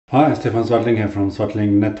Hi, Stefan Svartling here from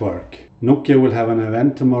Svartling Network. Nokia will have an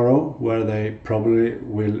event tomorrow where they probably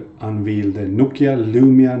will unveil the Nokia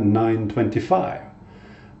Lumia 925.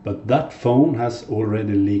 But that phone has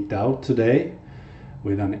already leaked out today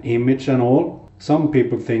with an image and all. Some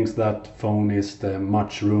people think that phone is the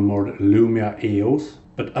much rumored Lumia EOS,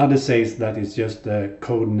 but others say that it's just the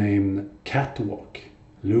code name Catwalk,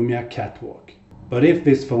 Lumia Catwalk. But if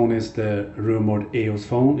this phone is the rumored EOS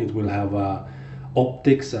phone, it will have a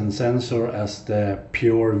optics and sensor as the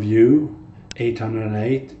Pureview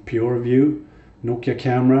 808 Pureview Nokia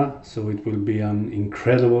camera, so it will be an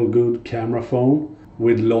incredible good camera phone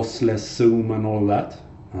with lossless zoom and all that,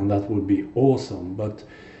 and that would be awesome. But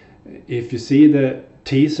if you see the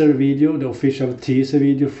teaser video, the official teaser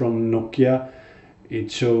video from Nokia,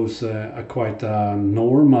 it shows quite a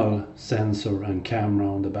normal sensor and camera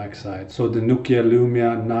on the backside. So the Nokia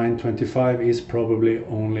Lumia 925 is probably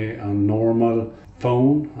only a normal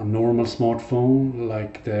phone, a normal smartphone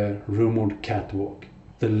like the rumored Catwalk.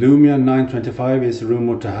 The Lumia 925 is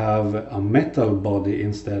rumored to have a metal body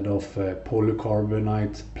instead of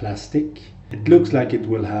polycarbonate plastic. It looks like it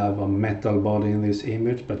will have a metal body in this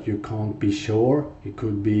image, but you can't be sure. It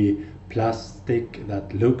could be plastic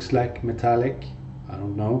that looks like metallic. I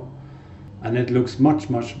don't know. And it looks much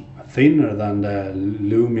thinner than the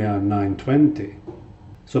Lumia 920.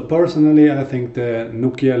 So personally, I think the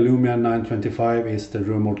Nokia Lumia 925 is the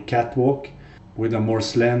rumored Catwalk with a more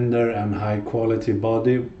slender and high quality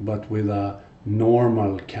body, but with a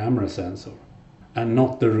normal camera sensor, and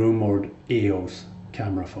not the rumored EOS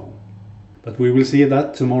camera phone. But we will see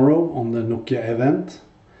that tomorrow on the Nokia event.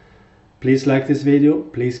 Please like this video,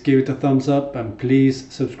 please give it a thumbs up, and please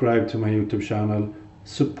subscribe to my YouTube channel.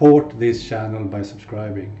 Support this channel by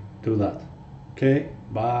subscribing. Do that. Okay,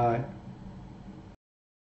 bye.